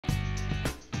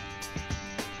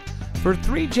For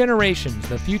 3 generations,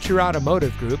 the Future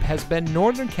Automotive Group has been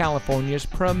Northern California's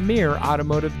premier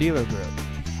automotive dealer group.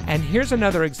 And here's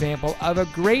another example of a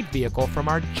great vehicle from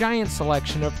our giant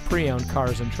selection of pre-owned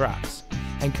cars and trucks.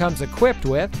 And comes equipped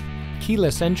with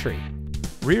keyless entry,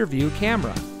 rear view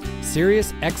camera,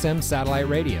 Sirius XM satellite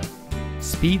radio,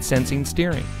 speed sensing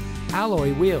steering,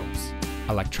 alloy wheels,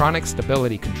 electronic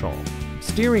stability control,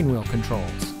 steering wheel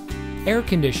controls, air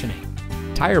conditioning,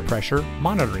 tire pressure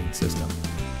monitoring system,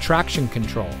 traction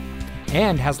control,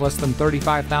 and has less than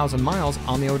 35,000 miles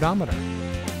on the odometer.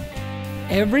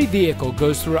 Every vehicle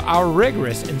goes through our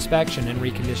rigorous inspection and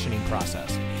reconditioning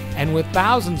process. And with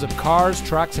thousands of cars,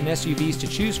 trucks, and SUVs to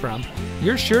choose from,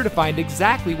 you're sure to find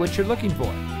exactly what you're looking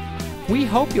for. We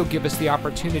hope you'll give us the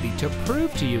opportunity to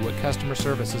prove to you what customer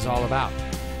service is all about.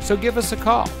 So give us a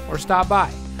call or stop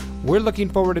by. We're looking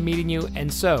forward to meeting you,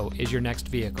 and so is your next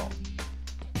vehicle.